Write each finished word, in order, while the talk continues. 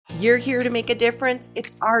you're here to make a difference,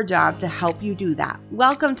 it's our job to help you do that.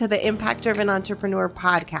 Welcome to the Impact Driven Entrepreneur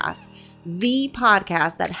Podcast, the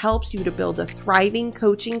podcast that helps you to build a thriving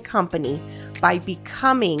coaching company by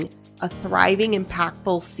becoming a thriving,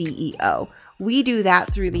 impactful CEO. We do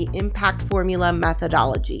that through the Impact Formula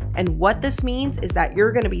methodology. And what this means is that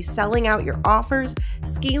you're going to be selling out your offers,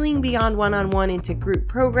 scaling beyond one-on-one into group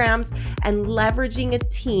programs, and leveraging a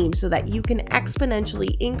team so that you can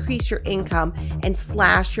exponentially increase your income and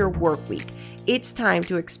slash your work week. It's time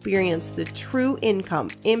to experience the true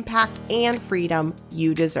income, impact, and freedom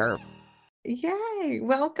you deserve. Yay!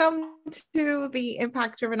 Welcome to the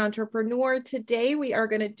Impact Driven Entrepreneur. Today, we are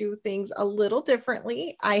going to do things a little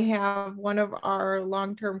differently. I have one of our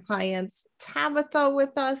long-term clients, Tabitha,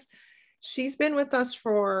 with us. She's been with us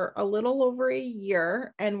for a little over a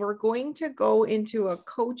year, and we're going to go into a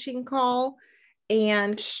coaching call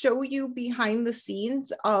and show you behind the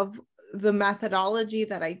scenes of the methodology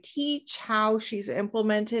that I teach, how she's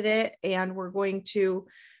implemented it, and we're going to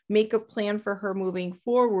make a plan for her moving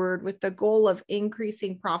forward with the goal of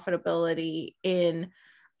increasing profitability in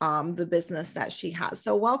the business that she has.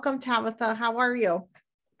 So welcome, Tabitha. How are you?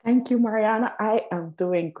 Thank you, Mariana. I am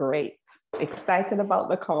doing great. Excited about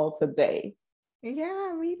the call today.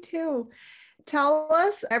 Yeah, me too. Tell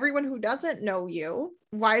us, everyone who doesn't know you,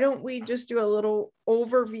 why don't we just do a little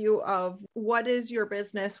overview of what is your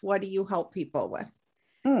business? What do you help people with?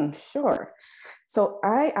 Sure. So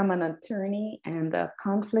I am an attorney and a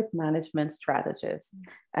conflict management strategist,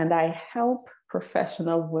 and I help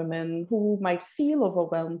professional women who might feel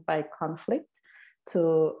overwhelmed by conflict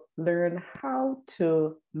to learn how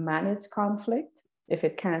to manage conflict if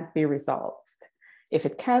it can't be resolved. If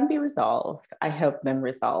it can be resolved, I help them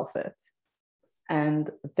resolve it.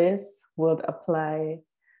 And this would apply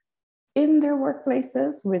in their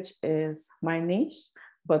workplaces, which is my niche.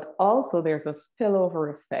 But also there's a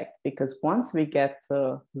spillover effect, because once we get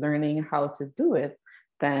to learning how to do it,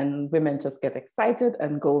 then women just get excited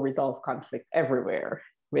and go resolve conflict everywhere,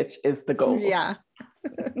 which is the goal. Yeah.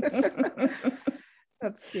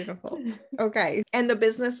 That's beautiful. Okay. And the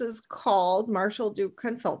business is called Marshall Duke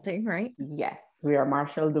Consulting, right? Yes, we are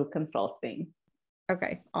Marshall Duke Consulting.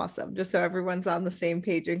 Okay. Awesome. Just so everyone's on the same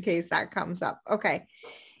page in case that comes up. Okay.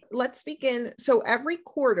 Let's begin. So every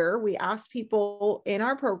quarter, we ask people in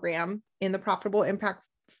our program, in the Profitable Impact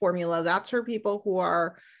Formula, that's for people who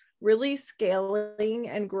are really scaling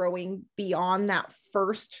and growing beyond that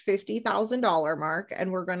first $50,000 mark.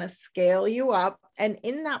 And we're going to scale you up. And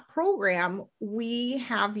in that program, we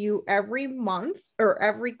have you every month or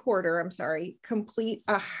every quarter, complete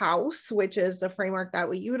a house, which is the framework that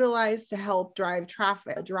we utilize to help drive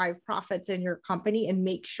traffic, drive profits in your company, and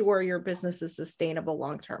make sure your business is sustainable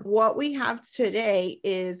long-term. What we have today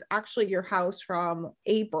is actually your house from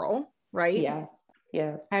April, right?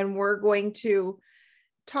 Yes. And we're going to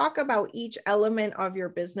talk about each element of your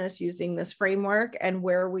business using this framework and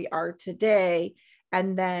where we are today,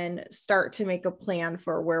 and then start to make a plan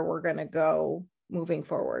for where we're going to go moving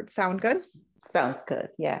forward. Sound good? Sounds good.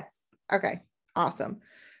 Yes. Okay, awesome.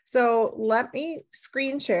 So let me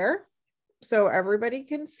screen share so everybody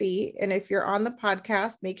can see. And if you're on the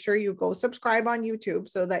podcast, make sure you go subscribe on YouTube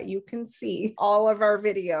so that you can see all of our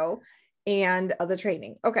video and the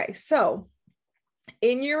training. Okay, so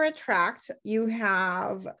in your attract, you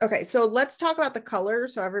have, okay, so let's talk about the color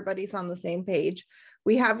so everybody's on the same page.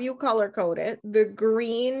 We have you color coded. The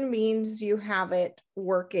green means you have it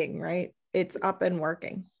working, right? It's up and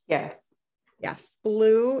working. Yes.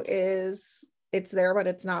 Blue is, it's there, but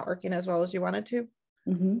it's not working as well as you want it to.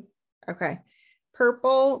 Mm-hmm. Okay.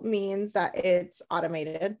 Purple means that it's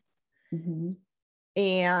automated. Mm-hmm.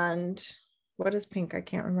 And what is pink? I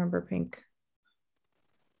can't remember pink.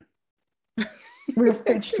 Where's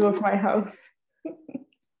page 2 of my house?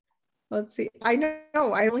 Let's see. I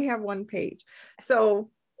know I only have one page. So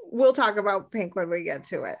we'll talk about pink when we get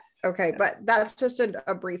to it. Okay. Yes. But that's just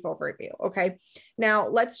a brief overview. Okay. Now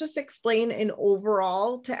let's just explain in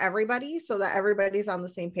overall to everybody so that everybody's on the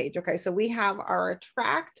same page. Okay. So we have our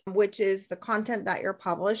attract, which is the content that you're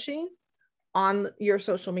publishing on your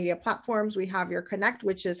social media platforms. We have your connect,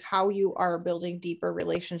 which is how you are building deeper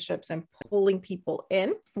relationships and pulling people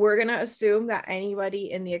in. We're going to assume that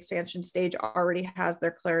anybody in the expansion stage already has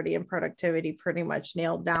their clarity and productivity pretty much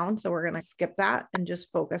nailed down. So we're going to skip that and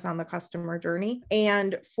just focus on the customer journey.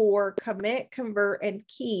 And for commit, convert, and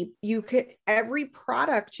keep, you could, every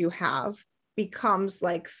product you have becomes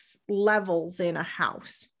like levels in a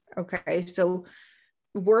house. Okay. So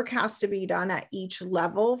work has to be done at each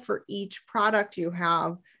level for each product you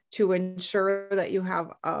have to ensure that you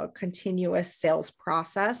have a continuous sales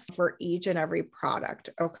process for each and every product.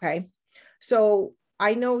 Okay. So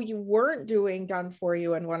I know you weren't doing done for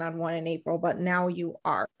you and one-on-one in April, but now you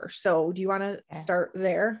are. So do you want to start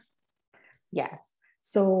there? Yes.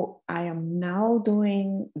 So I am now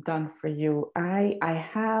doing done for you. I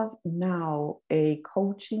have now a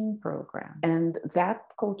coaching program, and that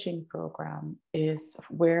coaching program is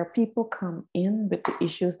where people come in with the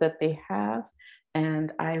issues that they have,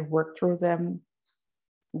 and I work through them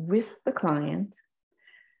with the client.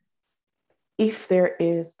 If there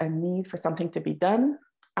is a need for something to be done,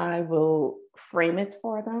 I will frame it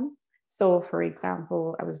for them. So, for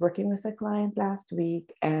example, I was working with a client last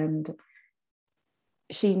week, and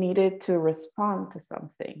she needed to respond to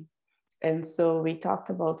something. And so we talked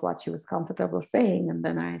about what she was comfortable saying. And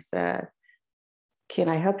then I said, can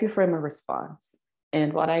I help you frame a response?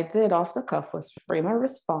 And what I did off the cuff was frame a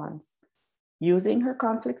response using her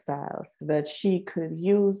conflict styles that she could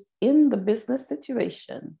use in the business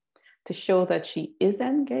situation to show that she is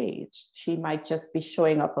engaged. She might just be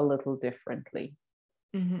showing up a little differently.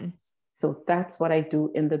 Mm-hmm. So that's what I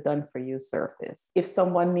do in the done for you service. If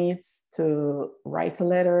someone needs to write a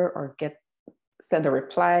letter or send a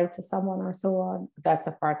reply to someone or so on, that's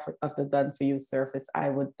a part of the done for you service. I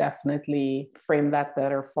would definitely frame that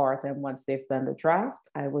letter for them. Once they've done the draft,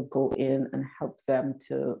 I would go in and help them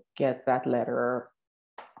to get that letter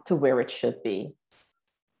to where it should be.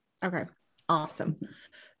 Okay, awesome.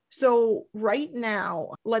 So right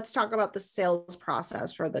now, let's talk about the sales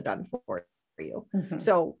process for the done for you. Mm-hmm.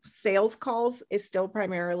 So sales calls is still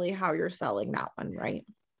primarily how you're selling that one, right?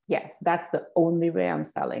 Yes, that's the only way I'm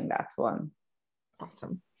selling that one.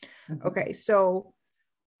 Awesome. Mm-hmm. Okay, so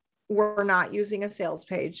we're not using a sales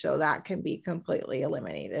page, so that can be completely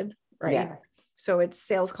eliminated, right? Yes. So it's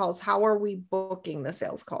sales calls. How are we booking the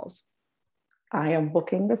sales calls? I am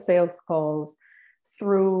booking the sales calls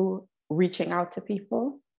through reaching out to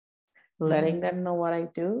people, letting them know what I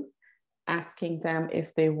do, asking them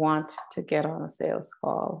if they want to get on a sales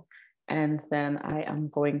call. And then I am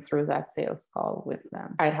going through that sales call with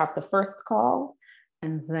them. I'd have the first call,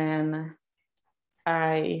 and then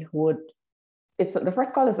the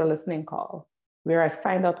first call is a listening call where I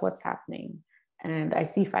find out what's happening and I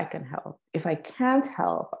see if I can help. If I can't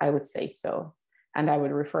help, I would say so. And I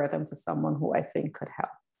would refer them to someone who I think could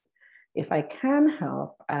help. If I can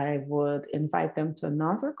help, I would invite them to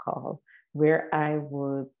another call where I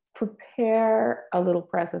would prepare a little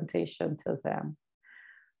presentation to them,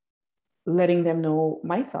 letting them know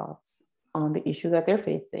my thoughts on the issue that they're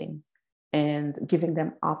facing and giving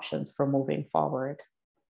them options for moving forward.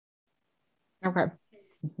 Okay.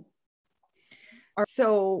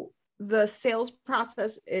 So the sales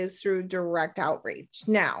process is through direct outreach.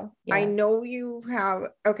 Now, yes. I know you have,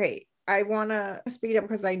 okay, I want to speed up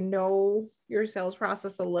because I know your sales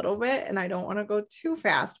process a little bit and I don't want to go too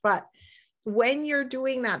fast, but when you're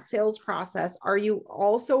doing that sales process, are you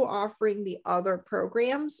also offering the other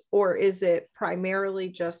programs, or is it primarily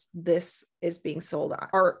just this is being sold on?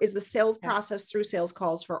 Or is the sales process through sales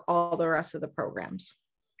calls for all the rest of the programs?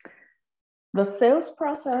 The sales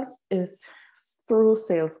process is through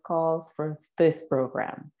sales calls for this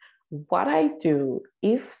program. What I do,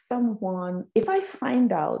 if I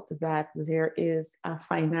find out that there is a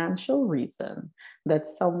financial reason that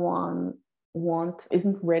someone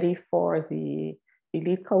isn't ready for the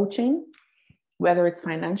elite coaching, whether it's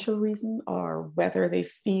financial reason or whether they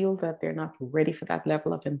feel that they're not ready for that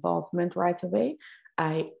level of involvement right away,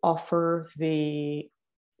 I offer the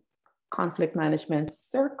conflict management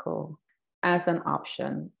circle as an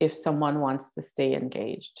option if someone wants to stay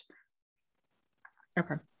engaged.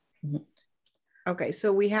 Okay. Mm-hmm. Okay,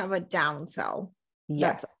 so we have a downsell.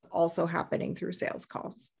 Yes. That's also happening through sales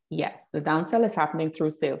calls. Yes, the downsell is happening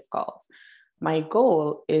through sales calls. My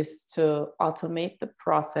goal is to automate the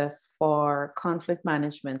process for conflict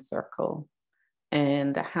management circle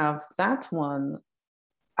and have that one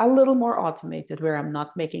a little more automated where I'm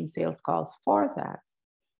not making sales calls for that,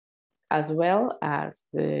 as well as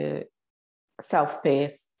the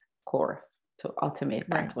self-paced course to automate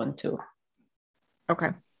that one too. Okay,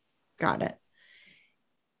 got it.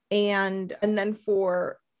 And then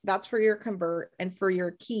that's for your convert, and for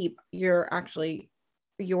your keep, your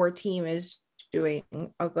team is doing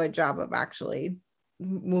a good job of actually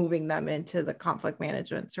moving them into the conflict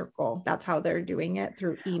management circle. That's how they're doing it,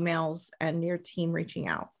 through emails and your team reaching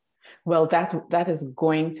out. Well, that is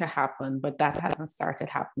going to happen, but that hasn't started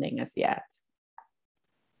happening as yet.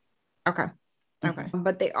 Okay. Okay.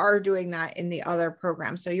 But they are doing that in the other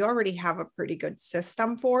program. So you already have a pretty good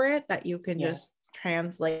system for it that you can just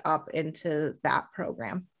translate up into that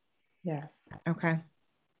program. Yes. Okay.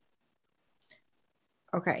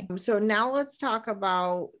 Okay. So now let's talk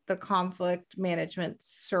about the conflict management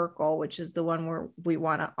circle, which is the one where we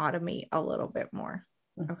want to automate a little bit more.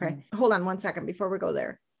 Okay. Hold on one second before we go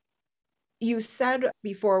there. You said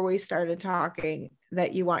before we started talking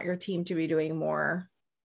that you want your team to be doing more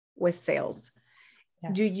with sales.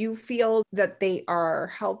 Yes. Do you feel that they are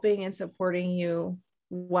helping and supporting you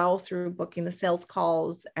well through booking the sales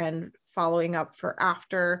calls and following up for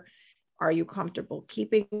after? Are you comfortable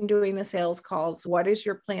doing the sales calls? What is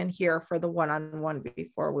your plan here for the one-on-one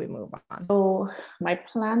before we move on? So my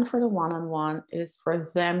plan for the one-on-one is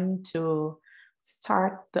for them to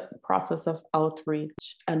start the process of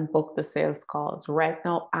outreach and book the sales calls. Right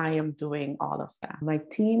now, I am doing all of that. My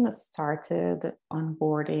team started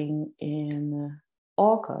onboarding in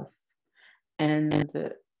August,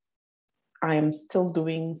 and I am still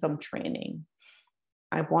doing some training.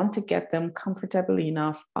 I want to get them comfortable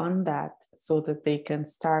enough on that so that they can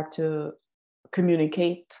start to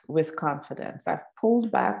communicate with confidence. I've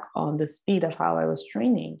pulled back on the speed of how I was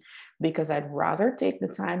training because I'd rather take the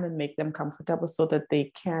time and make them comfortable so that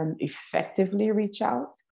they can effectively reach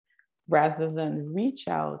out rather than reach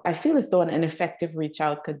out. I feel as though an ineffective reach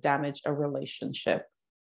out could damage a relationship.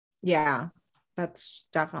 Yeah, that's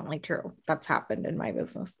definitely true. That's happened in my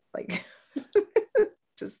business. Like,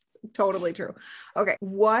 just totally true. Okay.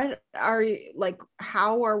 What are you like?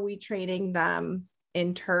 How are we training them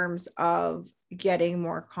in terms of getting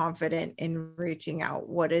more confident in reaching out?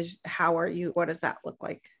 What does that look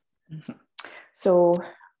like? So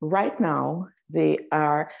right now the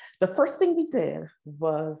first thing we did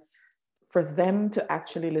was for them to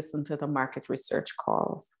actually listen to the market research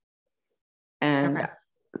calls. And okay.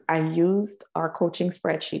 I used our coaching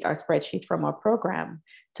spreadsheet, our spreadsheet from our program,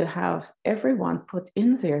 to have everyone put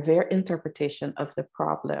in there their interpretation of the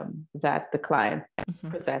problem that the client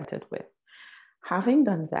presented with. Having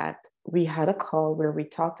done that, we had a call where we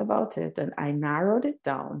talked about it, and I narrowed it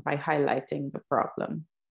down by highlighting the problem.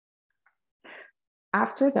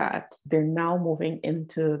 After that, they're now moving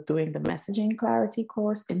into doing the messaging clarity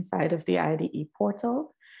course inside of the IDE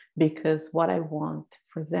portal, because what I want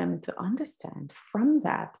for them to understand from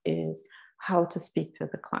that is how to speak to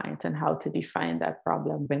the client and how to define that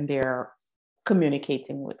problem when they're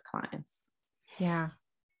communicating with clients. Yeah.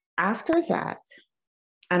 After that,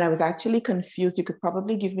 and I was actually confused, you could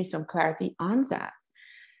probably give me some clarity on that.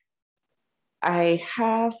 I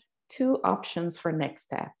have two options for next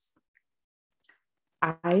steps.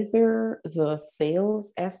 Either the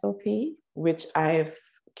sales SOP, which I've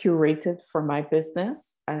curated for my business,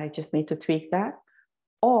 and I just need to tweak that,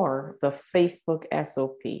 or the Facebook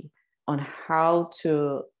SOP on how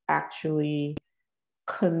to actually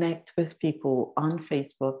connect with people on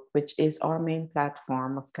Facebook, which is our main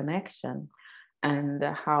platform of connection, and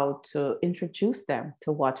how to introduce them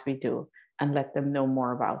to what we do and let them know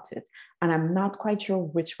more about it. And I'm not quite sure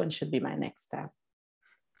which one should be my next step.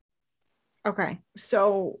 Okay.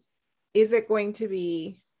 So is it going to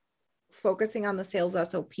be focusing on the sales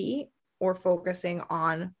SOP or focusing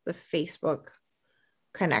on the Facebook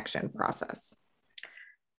connection process?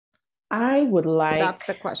 I would like... That's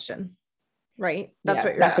the question, right? That's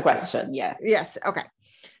what you're asking. That's the question, yes. Yes, okay.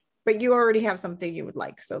 But you already have something you would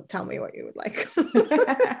like, so tell me what you would like.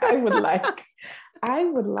 I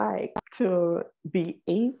would like to be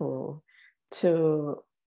able to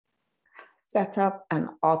set up an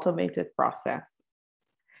automated process.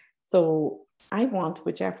 So I want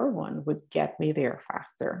whichever one would get me there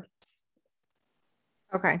faster.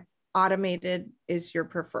 Okay. Automated is your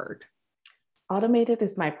preferred. Automated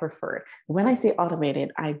is my preferred. When I say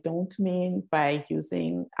automated, I don't mean by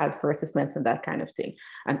using advertisements and that kind of thing.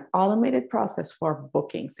 An automated process for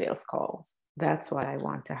booking sales calls. That's what I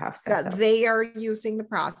want to have set up. They are using the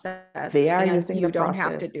process. They are using the process. You don't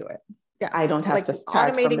have to do it. Yes. I don't have to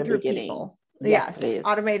start automating from the through beginning. People. Yes,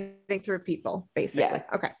 automating through people, basically. Yes.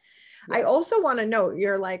 Okay. Yes. I also want to note,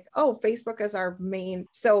 you're like, oh, Facebook is our main.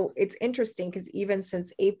 So it's interesting because even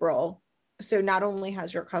since April, so not only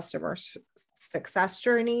has your customer success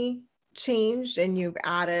journey changed and you've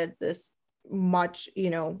added this much,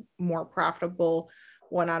 more profitable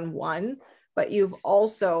one-on-one, but you've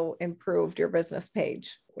also improved your business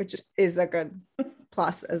page, which is a good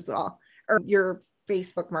plus as well. Or your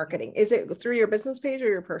Facebook marketing. Is it through your business page or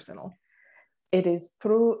your personal? It is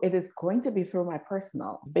going to be through my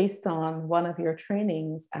personal. Based on one of your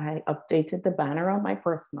trainings, I updated the banner on my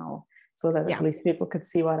personal so that at least people could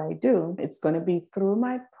see what I do. It's going to be through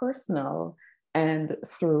my personal and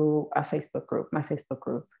through my Facebook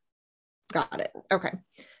group. Got it. Okay.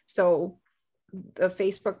 So the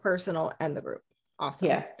Facebook personal and the group. Awesome.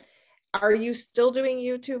 Yes. Are you still doing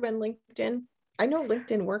YouTube and LinkedIn? I know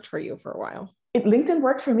LinkedIn worked for you for a while. LinkedIn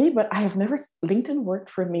worked for me, but LinkedIn worked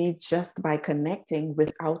for me just by connecting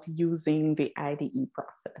without using the IDE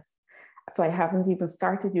process. So I haven't even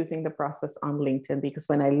started using the process on LinkedIn, because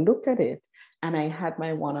when I looked at it and I had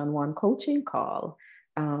my one-on-one coaching call,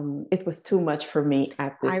 it was too much for me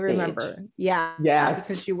at this stage. I remember. Yeah. Yes.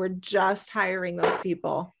 Because you were just hiring those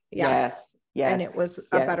people. Yes. Yes. And it was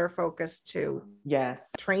a better focus to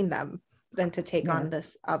train them than to take on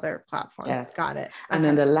this other platform. Yes. Got it. And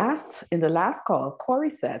in the last call, Corey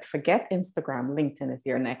said, forget Instagram, LinkedIn is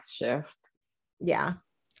your next shift. Yeah,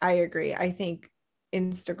 I agree. I think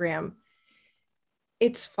Instagram,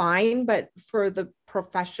 it's fine, but for the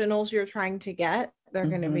professionals you're trying to get, they're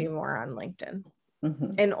going to be more on LinkedIn.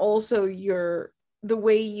 And also the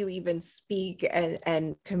way you even speak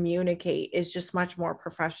and communicate is just much more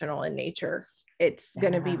professional in nature. It's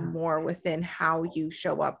going to be more within how you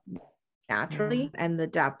show up naturally, and the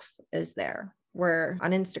depth is there, where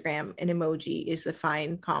on Instagram an emoji is a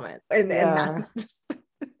fine comment, and that's just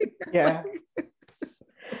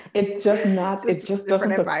it's just not, it just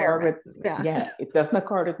doesn't accord with, it doesn't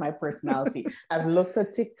accord with my personality. I've looked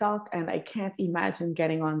at TikTok and I can't imagine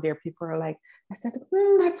getting on there. People are like, I said,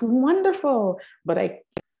 that's wonderful. But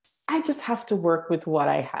I just have to work with what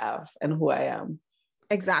I have and who I am.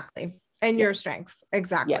 Exactly. And your strengths.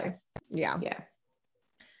 Exactly. Yes. Yeah. Yes.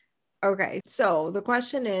 Okay. So the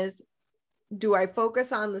question is, do I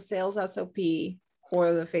focus on the sales SOP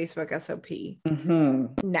or the Facebook SOP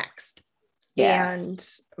next? Yes.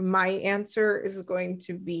 And my answer is going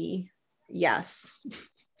to be yes.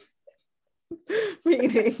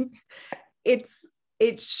 Meaning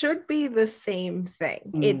it should be the same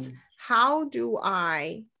thing. It's how do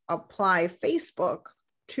I apply Facebook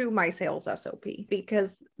to my sales SOP,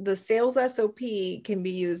 because the sales SOP can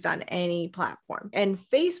be used on any platform, and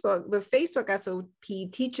the Facebook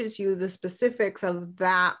SOP teaches you the specifics of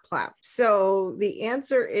that platform. So the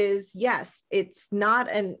answer is yes. It's not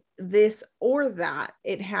an this or that.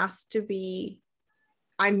 It has to be,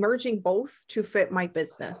 I'm merging both to fit my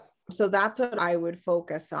business. So that's what I would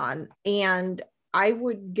focus on. And I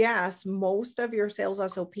would guess most of your sales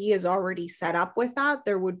SOP is already set up with that.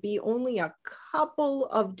 There would be only a couple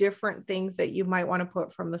of different things that you might want to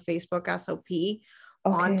put from the Facebook SOP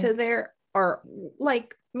onto there, or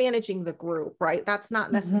like managing the group, right? That's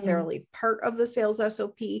not necessarily part of the sales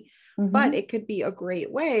SOP, but it could be a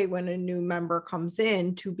great way when a new member comes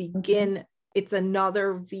in to begin. It's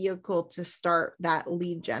another vehicle to start that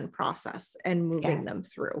lead gen process and moving them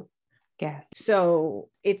through. Yes. So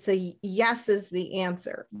it's a yes is the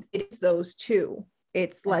answer. It's those two.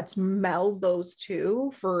 It's let's meld those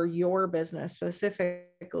two for your business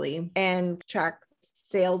specifically and check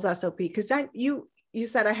sales SOP. Because you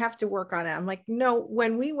said I have to work on it. I'm like, no,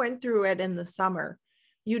 when we went through it in the summer,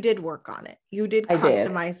 you did work on it. You did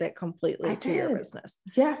customize it completely to your business.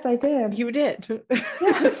 Yes, I did. You did.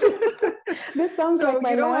 Yes. This sounds like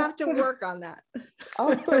my you don't have to work on that.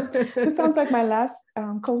 Also, this sounds like my last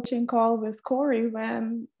coaching call with Corey,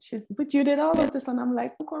 when but you did all of this, and I'm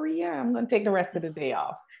like, Corey, I'm going to take the rest of the day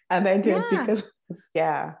off, and I did because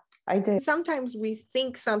I did. Sometimes we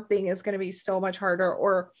think something is going to be so much harder,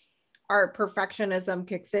 or our perfectionism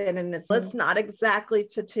kicks in, and it's let's not exactly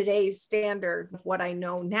to today's standard of what I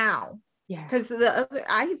know now. Yeah, because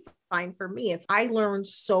I find for me, it's I learn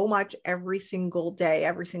so much every single day,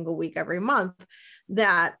 every single week, every month,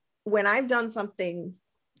 that when I've done something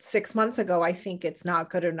 6 months ago, I think it's not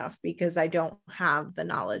good enough because I don't have the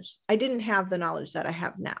knowledge. I didn't have the knowledge that I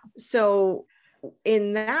have now. So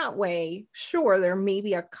in that way, sure, there may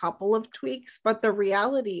be a couple of tweaks, but the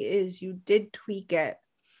reality is you did tweak it.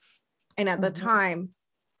 And at the time,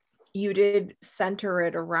 you did center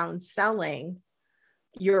it around selling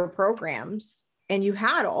your programs, and you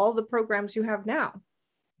had all the programs you have now.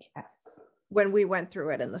 Yes. When we went through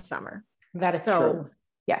it in the summer. That is true.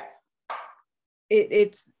 Yes.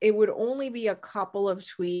 It would only be a couple of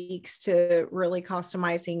tweaks to really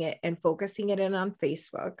customizing it and focusing it in on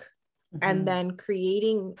Facebook, and then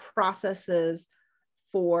creating processes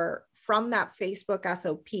from that Facebook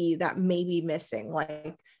SOP that may be missing,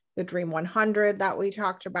 like the Dream 100 that we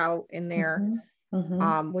talked about in there,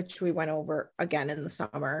 which we went over again in the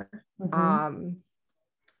summer.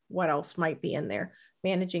 What else might be in there?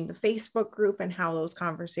 Managing the Facebook group and how those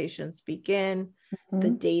conversations begin, the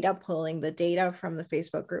data, pulling the data from the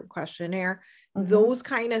Facebook group questionnaire, those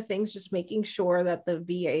kind of things, just making sure that the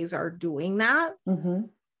VAs are doing that.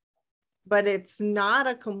 But it's not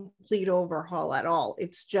a complete overhaul at all.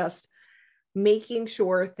 It's just making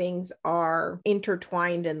sure things are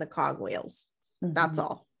intertwined in the cogwheels. That's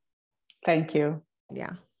all. Thank you.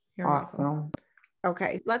 Yeah. You're awesome. Welcome.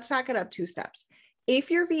 Okay. Let's back it up 2 steps. if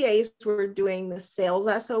your VAs were doing the sales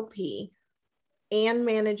SOP and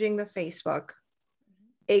managing the Facebook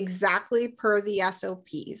exactly per the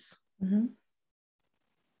SOPs,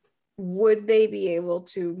 would they be able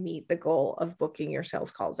to meet the goal of booking your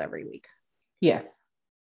sales calls every week? Yes.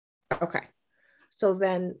 Okay. So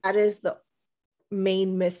then that is the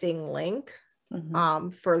main missing link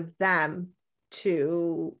for them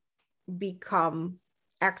to become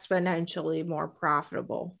exponentially more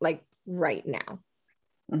profitable, like right now.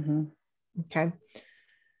 Okay.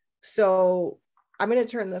 So I'm going to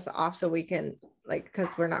turn this off so we can, like,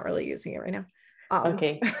 because we're not really using it right now.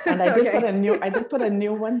 Okay. And I did put a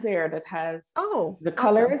new one there that has the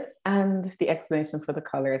colors and the explanation for the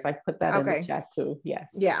colors. I put that in the chat too. Yes.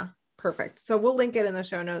 Yeah. Perfect. So we'll link it in the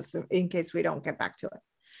show notes in case we don't get back to it.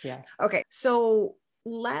 Yes. Okay. So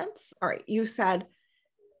all right. You said,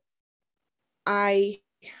 I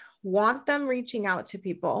want them reaching out to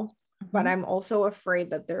people, but I'm also afraid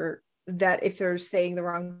that if they're saying the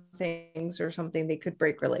wrong things or something, they could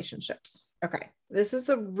break relationships. Okay. This is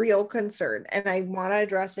a real concern. And I want to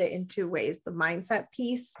address it in two ways, the mindset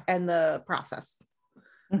piece and the process.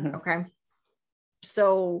 Okay.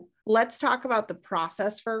 So let's talk about the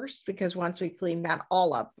process first, because once we clean that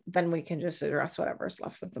all up, then we can just address whatever's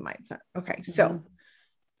left with the mindset. Okay. So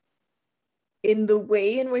in the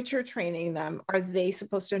way in which you're training them, are they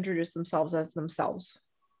supposed to introduce themselves as themselves?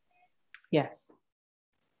 Yes.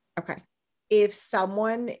 Okay. If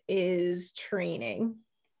someone is training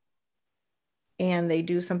and they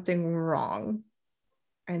do something wrong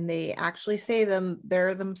and they actually say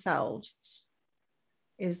they're themselves,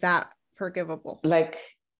 is that forgivable? Like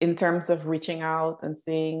in terms of reaching out and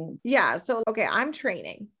seeing? Yeah. So, okay, I'm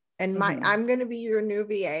training and I'm going to be your new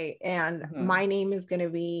VA and my name is going to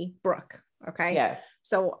be Brooke. Okay. Yes.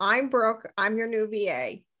 So I'm Brooke. I'm your new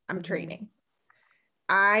VA. I'm training.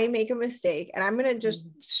 I make a mistake and I'm going to just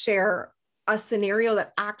share a scenario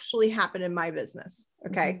that actually happened in my business.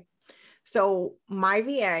 Okay. So my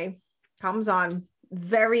VA comes on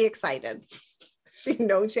very excited. She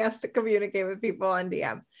knows she has to communicate with people on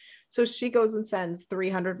DM. So she goes and sends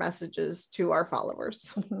 300 messages to our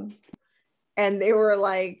followers. And they were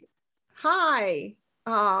like, hi.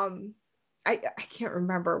 I can't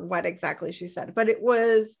remember what exactly she said, but it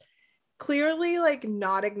was clearly like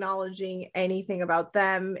not acknowledging anything about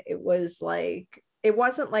them. It was like, it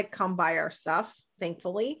wasn't like come buy our stuff,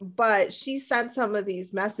 thankfully, but she sent some of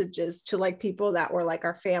these messages to like people that were like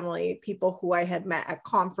our family, people who I had met at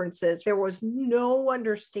conferences. There was no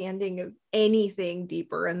understanding of anything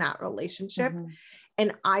deeper in that relationship.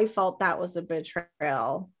 And I felt that was a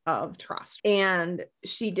betrayal of trust. And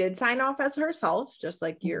she did sign off as herself, just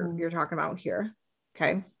like you're talking about here.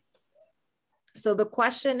 Okay. So the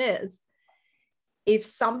question is, if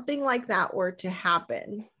something like that were to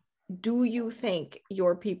happen, do you think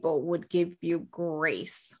your people would give you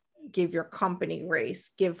grace, give your company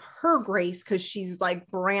grace, give her grace because she's like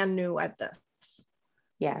brand new at this?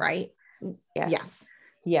 Yes. Right? Yes.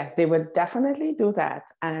 Yes, they would definitely do that.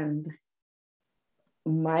 And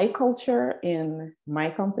my culture in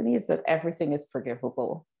my company is that everything is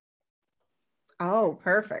forgivable. Oh,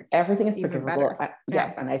 perfect. Everything is forgivable.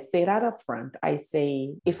 Yes. And I say that up front. I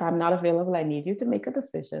say, if I'm not available, I need you to make a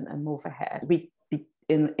decision and move ahead.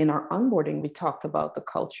 In our onboarding, we talked about the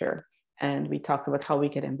culture and we talked about how we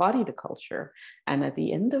could embody the culture. And at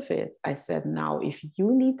the end of it, I said, now, if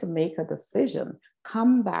you need to make a decision,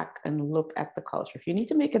 come back and look at the culture. If you need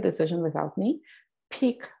to make a decision without me,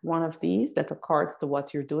 pick one of these that accords to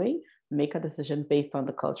what you're doing, make a decision based on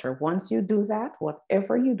the culture. Once you do that,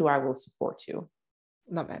 whatever you do, I will support you.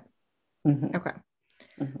 Love it. Okay.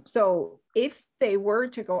 So if they were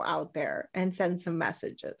to go out there and send some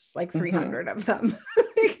messages, like 300 of them,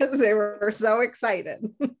 because they were so excited,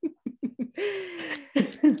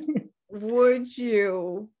 would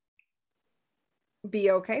you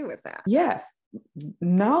be okay with that? Yes.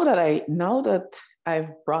 Now that I've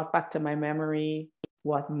brought back to my memory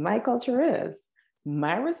what my culture is,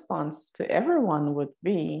 my response to everyone would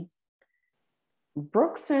be,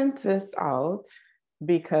 Brooke sent this out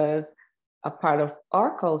because a part of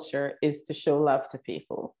our culture is to show love to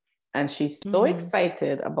people. And she's so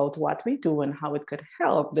excited about what we do and how it could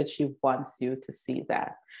help that she wants you to see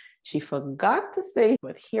that. She forgot to say,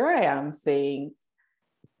 but here I am saying,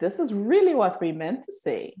 this is really what we meant to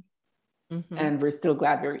say. And we're still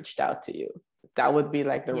glad we reached out to you. That would be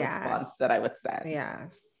like the response that I would say.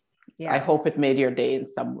 Yes. Yeah. I hope it made your day in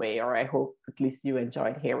some way, or I hope at least you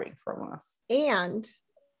enjoyed hearing from us. And,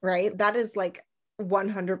 right, that is like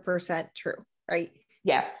 100% true, right?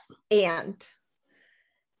 Yes. And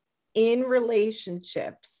in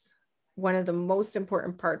relationships, one of the most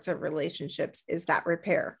important parts of relationships is that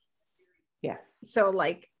repair. Yes. So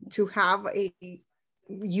like to have a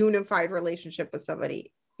unified relationship with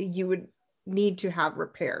somebody, you would need to have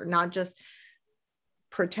repair, not just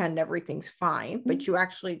pretend everything's fine, but you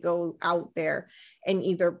actually go out there and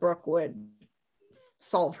either Brooke would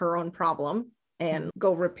solve her own problem and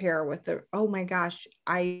go repair with the, oh my gosh,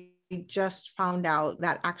 I just found out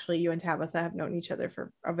that actually you and Tabitha have known each other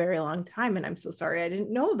for a very long time. And I'm so sorry, I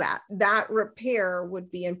didn't know that. That repair would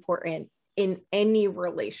be important in any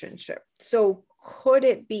relationship. So could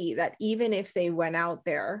it be that even if they went out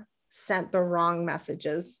there, sent the wrong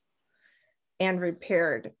messages and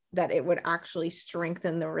repaired, that it would actually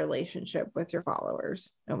strengthen the relationship with your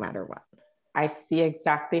followers no matter what? I see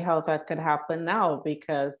exactly how that could happen now,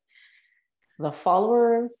 because the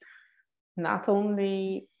followers not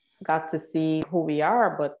only got to see who we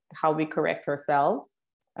are, but how we correct ourselves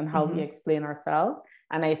and how we explain ourselves.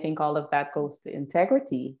 And I think all of that goes to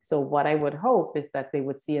integrity. So what I would hope is that they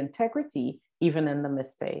would see integrity even in the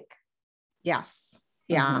mistake. Yes.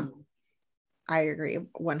 Yeah. I agree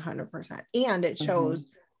 100%. And it shows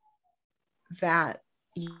that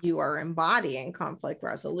you are embodying conflict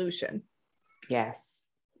resolution. Yes.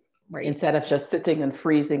 Right. Instead of just sitting and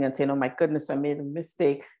freezing and saying, oh my goodness, I made a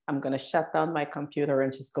mistake, I'm going to shut down my computer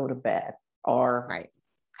and just go to bed, or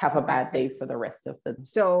have a bad day for the rest of the day.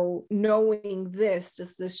 So knowing this,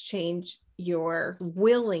 does this change your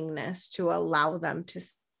willingness to allow them to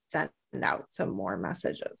send out some more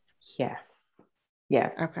messages? Yes.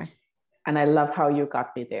 Yes. Okay. And I love how you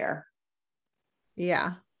got me there.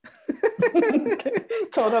 Yeah.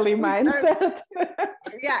 Totally mindset.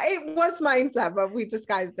 Yeah, it was mindset, but we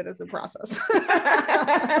disguised it as a process.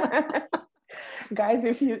 Guys,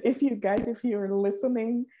 if you're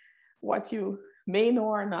listening, what you may know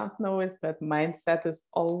or not know is that mindset is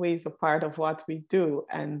always a part of what we do.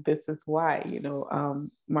 And this is why,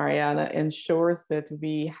 Mariana ensures that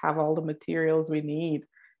we have all the materials we need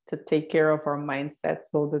to take care of our mindset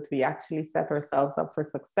so that we actually set ourselves up for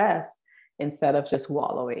success instead of just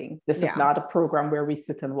wallowing. This is not a program where we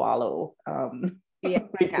sit and wallow.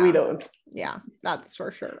 We don't. Yeah, that's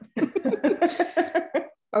for sure.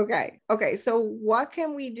 Okay. So what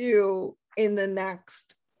can we do in the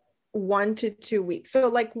next 1 to 2 weeks? So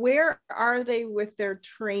like, where are they with their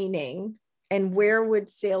training, and where would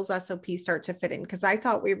sales SOP start to fit in? Because I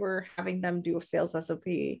thought we were having them do a sales SOP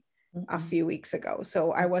a few weeks ago.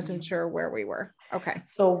 So I wasn't sure where we were. Okay.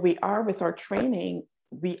 So we are with our training.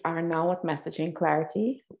 We are now at messaging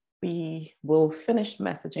clarity. We will finish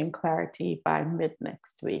messaging clarity by mid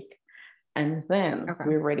next week. And then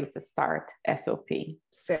we're ready to start SOP.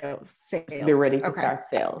 Sales. We're ready to start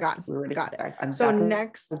sales. Got it. And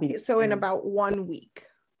so in about 1 week.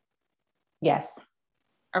 Yes.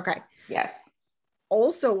 Okay. Yes.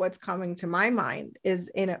 Also, what's coming to my mind is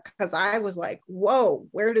because I was like, whoa,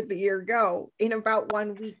 where did the year go? In about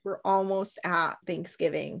 1 week, we're almost at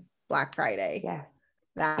Thanksgiving, Black Friday. Yes.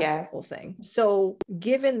 That whole thing. So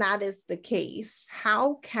given that is the case,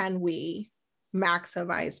 how can we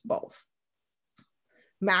maximize both?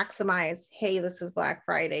 Maximize, hey, this is Black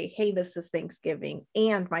Friday. Hey, this is Thanksgiving.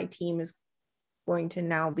 And my team is going to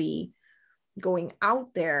now be going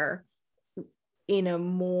out there in a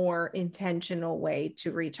more intentional way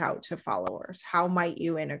to reach out to followers. How might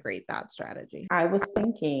you integrate that strategy? I was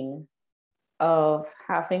thinking of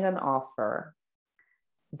having an offer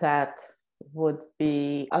that would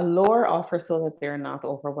be a lower offer so that they're not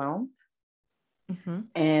overwhelmed,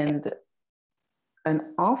 and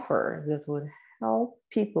an offer that would help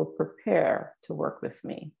people prepare to work with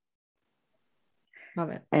me. Love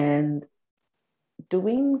it. And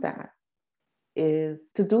doing that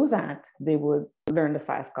they would learn the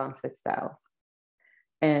 5 conflict styles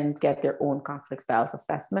and get their own conflict styles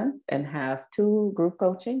assessment, and have 2 group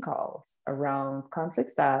coaching calls around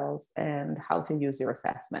conflict styles and how to use your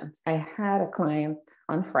assessment. I had a client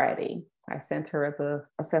on Friday. I sent her the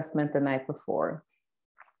assessment the night before.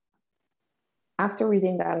 After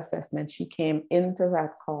reading that assessment, she came into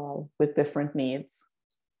that call with different needs,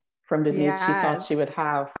 from the needs she thought she would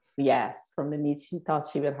have. Yes, from the needs she thought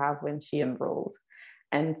she would have when she enrolled.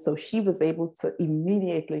 And so she was able to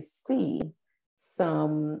immediately see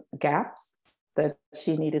some gaps that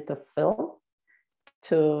she needed to fill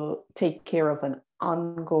to take care of an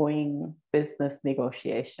ongoing business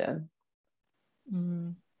negotiation.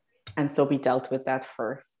 And so we dealt with that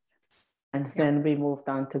first. And then we moved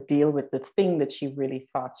on to deal with the thing that she really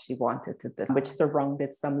thought she wanted to do, which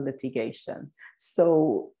surrounded some litigation.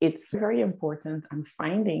 So it's very important. I'm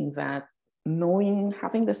finding that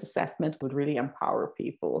having this assessment would really empower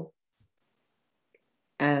people.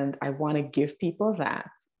 And I want to give people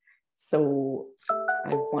that So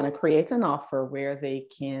I want to create an offer where they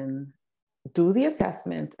can do the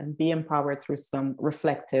assessment and be empowered through some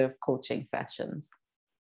reflective coaching sessions.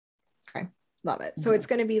 Okay. Love it. So it's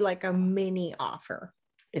going to be like a mini offer.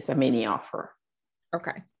 It's a mini offer.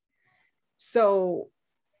 Okay. So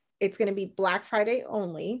it's going to be Black Friday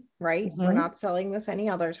only, right? We're not selling this any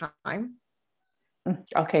other time.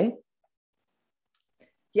 Okay.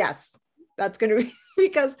 Yes, that's going to be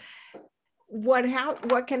because what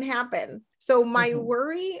can happen? So my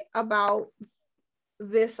worry about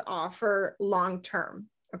this offer long-term,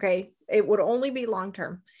 okay, it would only be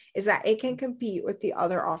long-term, is that it can compete with the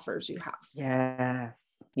other offers you have. Yes.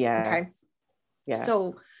 Okay. Yes.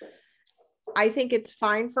 So I think it's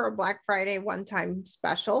fine for a Black Friday one-time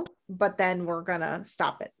special, but then we're going to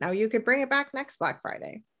stop it. Now you could bring it back next Black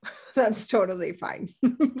Friday. That's totally fine.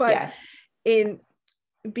 But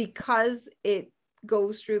because it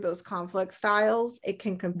goes through those conflict styles, it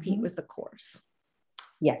can compete with the course.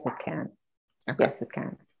 Yes, it can. Okay. Yes, it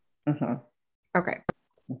can. Okay.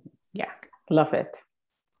 Yeah. Love it.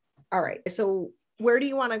 All right. So where do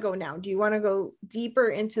you want to go now? Do you want to go deeper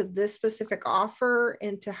into this specific offer,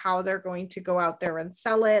 into how they're going to go out there and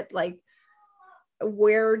sell it? Like,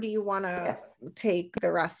 where do you want to take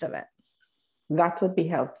the rest of it? That would be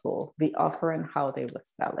helpful. The offer and how they would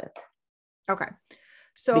sell it. Okay.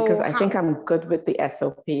 So because I think I'm good with the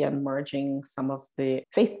SOP and merging some of the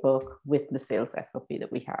Facebook with the sales SOP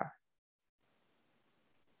that we have.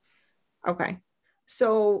 Okay.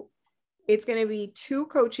 So it's going to be 2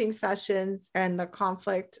 coaching sessions and the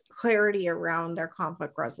conflict clarity around their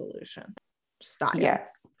conflict resolution style.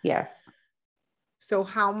 Yes. Yes. So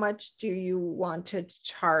how much do you want to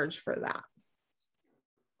charge for that?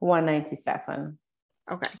 $197.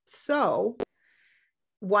 Okay. So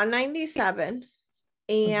 $197,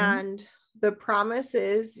 and the promise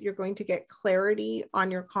is you're going to get clarity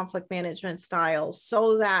on your conflict management style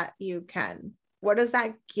so that you can, what does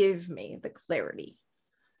that give me, the clarity?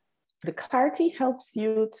 The clarity helps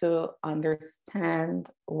you to understand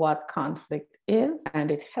what conflict is, and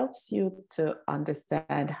it helps you to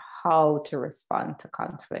understand how to respond to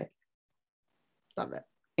conflict. Love it.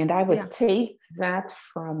 And I would take that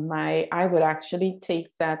from I would actually take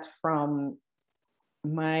that from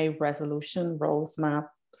my resolution roadmap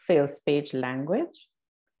sales page language.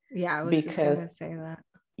 Yeah, I was just going to say that.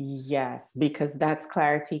 Yes, because that's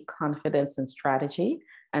clarity, confidence, and strategy.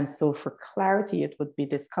 And so for clarity, it would be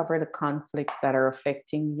discover the conflicts that are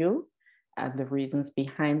affecting you and the reasons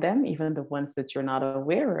behind them, even the ones that you're not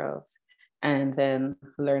aware of, and then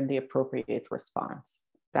learn the appropriate response.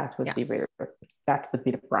 That would be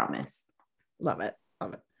the promise. Love it.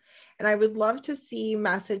 Love it. And I would love to see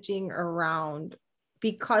messaging around,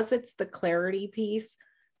 because it's the clarity piece,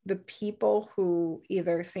 the people who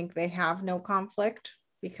either think they have no conflict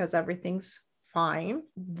because everything's fine,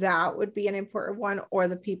 that would be an important one, or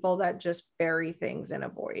the people that just bury things and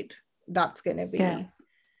avoid. That's going to be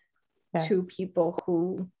 2 people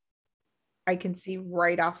who I can see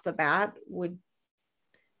right off the bat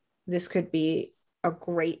this could be a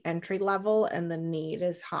great entry level, and the need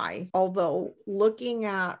is high. Although looking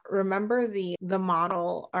at, remember the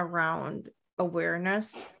model around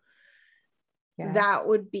awareness, that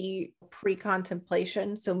would be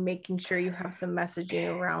pre-contemplation. So making sure you have some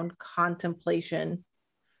messaging around contemplation.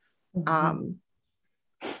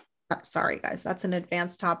 Sorry guys, that's an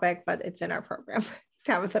advanced topic, but it's in our program.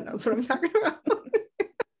 Tabitha knows what I'm talking about.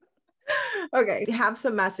 Okay, have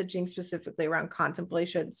some messaging specifically around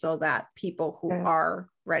contemplation so that people who are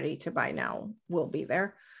ready to buy now will be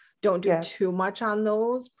there. Don't do too much on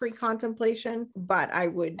those pre-contemplation, but I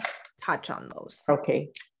would touch on those. Okay.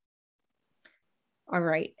 All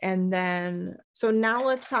right. And then, so now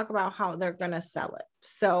let's talk about how they're going to sell it.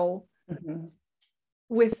 So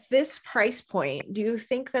with this price point, do you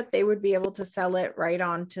think that they would be able to sell it right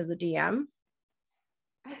on to the DM?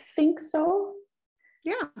 I think so.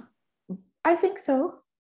 Yeah. I think so.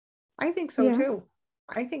 I think so too.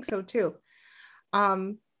 I think so too.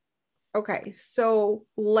 Okay. So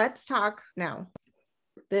let's talk now.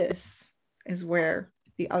 This is where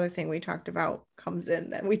the other thing we talked about comes in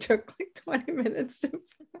that we took like 20 minutes to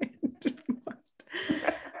find.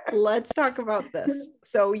 Let's talk about this.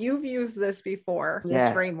 So you've used this before,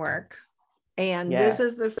 this framework, and this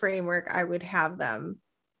is the framework I would have them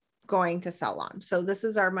going to sell on. So this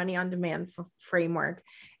is our money on demand framework.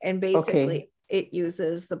 And basically it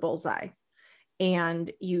uses the bullseye,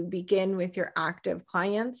 and you begin with your active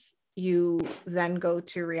clients. You then go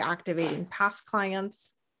to reactivating past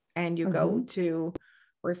clients, and you go to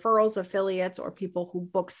referrals, affiliates, or people who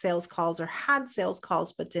booked sales calls or had sales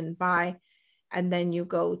calls but didn't buy. and then you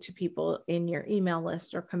go to people in your email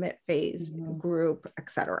list or commit phase group,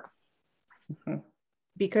 etc.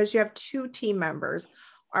 Because you have 2 team members,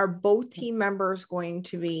 are both team members going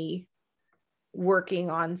to be working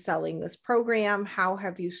on selling this program? How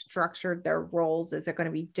have you structured their roles? Is it going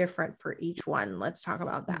to be different for each one? Let's talk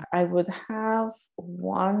about that. I would have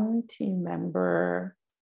one team member.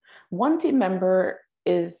 One team member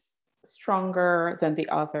is stronger than the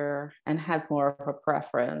other and has more of a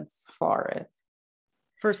preference for it.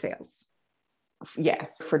 For sales?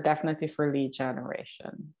 Yes, definitely for lead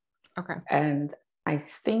generation. Okay. And I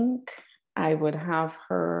think I would have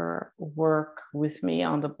her work with me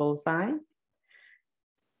on the bullseye.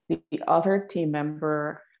 The other team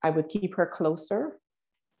member, I would keep her closer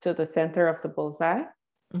to the center of the bullseye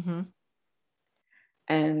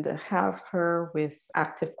and have her with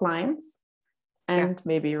active clients and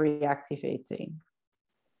maybe reactivating.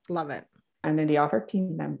 Love it. And then the other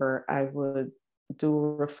team member, I would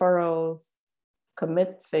do referrals,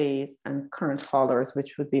 commit phase, and current followers,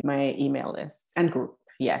 which would be my email list and group.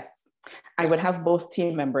 Yes. I would have both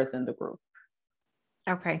team members in the group.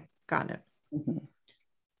 Okay. Got it.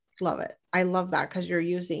 Love it. I love that because you're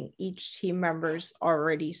using each team member's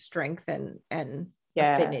already strength and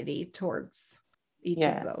affinity towards each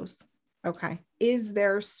of those. Okay. Is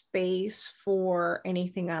there space for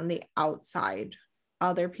anything on the outside,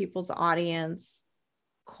 other people's audience,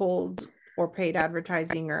 cold or paid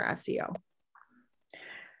advertising or SEO?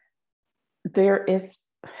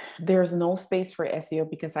 There's no space for SEO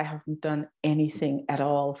because I haven't done anything at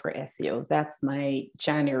all for SEO. That's my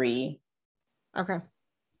January. Okay.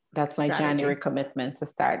 That's my January commitment to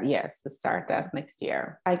start that next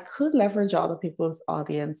year. I could leverage other people's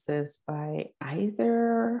audiences by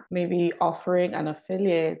either maybe offering an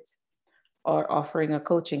affiliate or offering a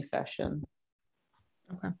coaching session.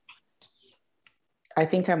 Okay. I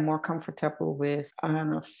think I'm more comfortable with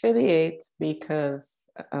an affiliate because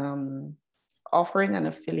offering an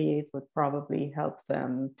affiliate would probably help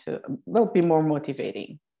them be more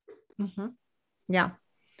motivating. Yeah.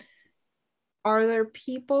 Are there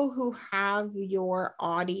people who have your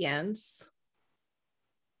audience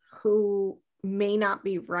who may not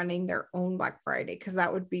be running their own Black Friday? Because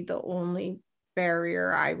that would be the only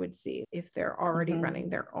barrier I would see if they're already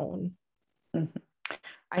running their own.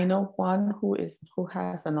 I know one who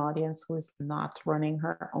has an audience who is not running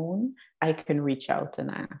her own. I can reach out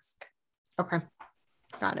and ask. Okay.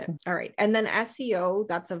 Got it. All right. And then SEO,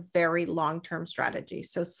 that's a very long-term strategy.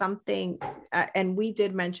 So something, and we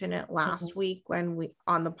did mention it last week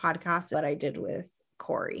on the podcast that I did with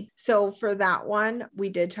Corey. So for that one, we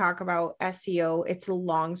did talk about SEO. It's a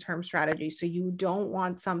long-term strategy. So you don't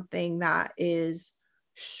want something that is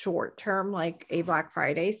short-term, like a Black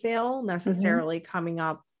Friday sale necessarily coming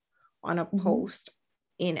up on a post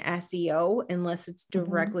in SEO unless it's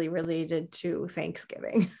directly related to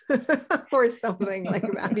Thanksgiving or something like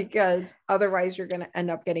that, because otherwise you're going to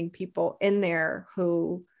end up getting people in there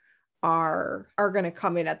who are going to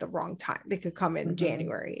come in at the wrong time. They could come in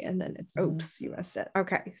January and then it's, oops, you missed it.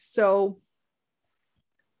 Okay. So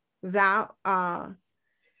that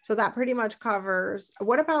pretty much covers.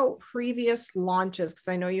 What about previous launches? Because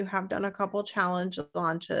I know you have done a couple challenge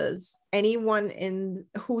launches. Anyone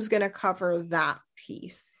who's going to cover that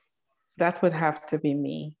piece? That would have to be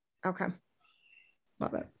me. Okay.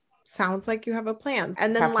 Love it. Sounds like you have a plan.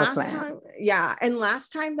 And then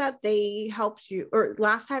last time that they helped you, or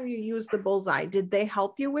last time you used the bullseye, did they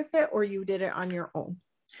help you with it or you did it on your own?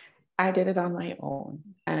 I did it on my own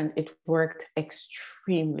and it worked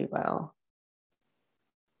extremely well.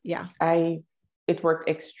 Yeah. It worked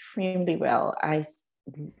extremely well. I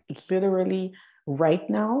literally, right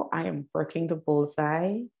now, I am working the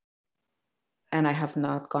bullseye and I have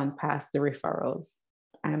not gone past the referrals.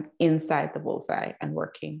 I'm inside the bullseye and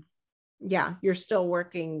working. Yeah, you're still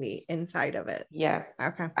working the inside of it. Yes.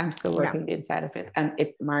 Okay. I'm still working the inside of it. And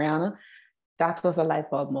Mariana, that was a light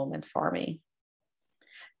bulb moment for me.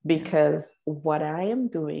 Because what I am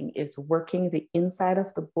doing is working the inside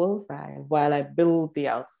of the bullseye while I build the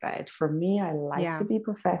outside. For me, I like to be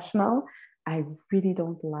professional. I really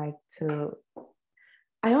don't like to.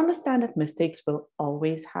 I understand that mistakes will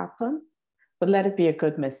always happen, but let it be a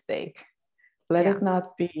good mistake. Let it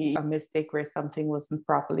not be a mistake where something wasn't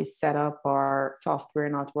properly set up or software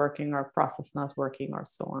not working or process not working or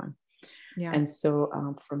so on. Yeah. And so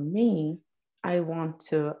for me, I want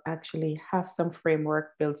to actually have some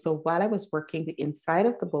framework built. So while I was working the inside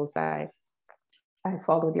of the bullseye, I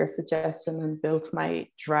followed your suggestion and built my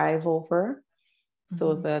drive over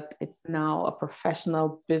so that it's now a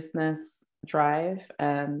professional business drive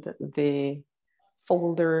and the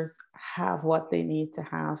folders have what they need to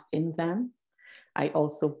have in them. I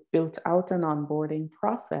also built out an onboarding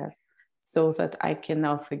process so that I can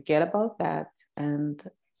now forget about that. And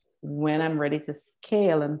when I'm ready to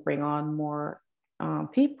scale and bring on more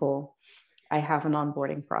people, I have an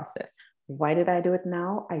onboarding process. Why did I do it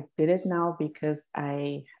now? I did it now because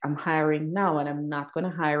I am hiring now and I'm not going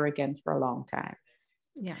to hire again for a long time.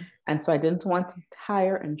 Yeah. And so I didn't want to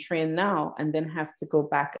hire and train now and then have to go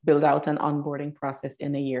back, build out an onboarding process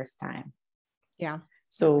in a year's time. Yeah.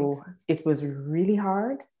 So it was really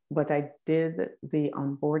hard, but I did the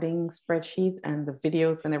onboarding spreadsheet and the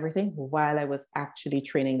videos and everything while I was actually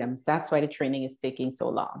training them. That's why the training is taking so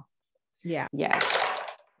long. Yeah. Yes.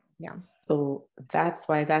 Yeah. So that's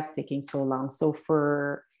why that's taking so long. So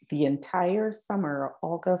for the entire summer,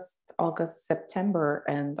 August, September,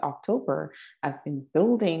 and October, I've been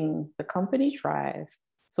building the company Thrive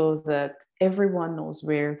so that everyone knows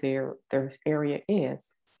where their area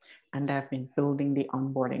is. And I've been building the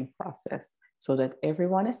onboarding process so that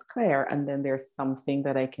everyone is clear. And then there's something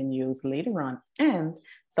that I can use later on and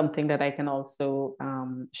something that I can also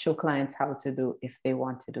show clients how to do if they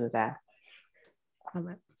want to do that.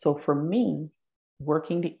 So for me,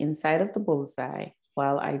 working the inside of the bullseye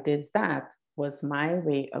while I did that was my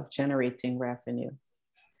way of generating revenue.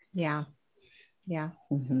 Yeah. Yeah.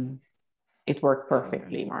 Mm-hmm. It worked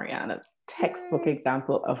perfectly, Mariana. Textbook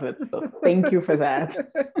example of it. So thank you for that.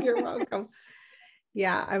 You're welcome.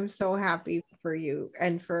 Yeah, I'm so happy for you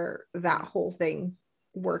and for that whole thing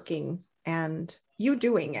working and you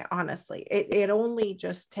doing it. Honestly, it only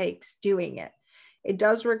just takes doing it. It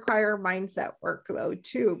does require mindset work though,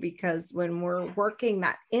 too, because when we're working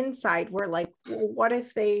that inside, we're like, well, what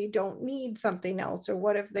if they don't need something else? Or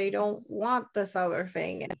what if they don't want this other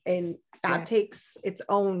thing? And that takes its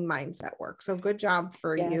own mindset work. So good job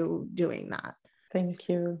for you doing that. Thank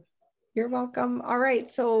you. You're welcome. All right.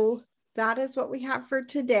 So that is what we have for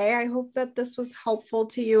today. I hope that this was helpful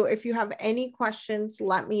to you. If you have any questions,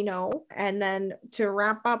 let me know. And then to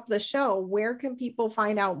wrap up the show, where can people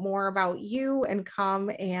find out more about you and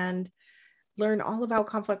come and learn all about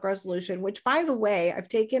conflict resolution, which, by the way, I've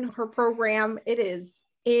taken her program. It is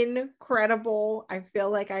incredible. I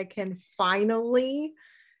feel like I can finally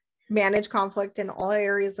manage conflict in all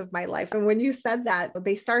areas of my life. And when you said that,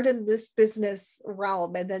 they started in this business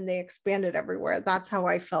realm and then they expanded everywhere. That's how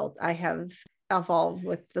I felt I have evolved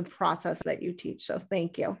with the process that you teach. So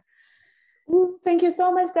thank you. Ooh, thank you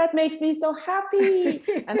so much. That makes me so happy.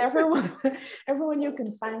 And everyone, you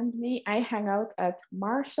can find me. I hang out at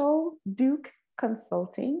Marshall Duke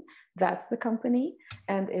Consulting. That's the company.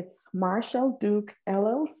 And it's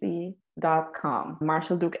MarshallDukeLLC.com.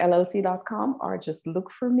 MarshallDukeLLC.com, or just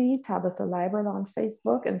look for me, Tabitha Liburn, on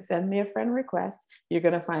Facebook and send me a friend request. You're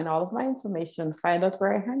going to find all of my information, find out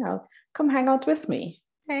where I hang out. Come hang out with me.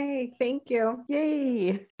 Hey, thank you.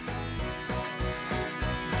 Yay.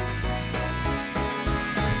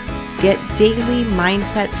 Get daily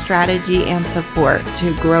mindset strategy and support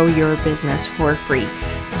to grow your business for free.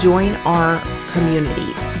 Join our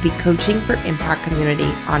community, the Coaching for Impact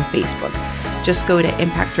community on Facebook. Just go to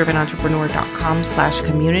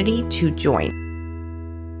impactdrivenentrepreneur.com/community to join.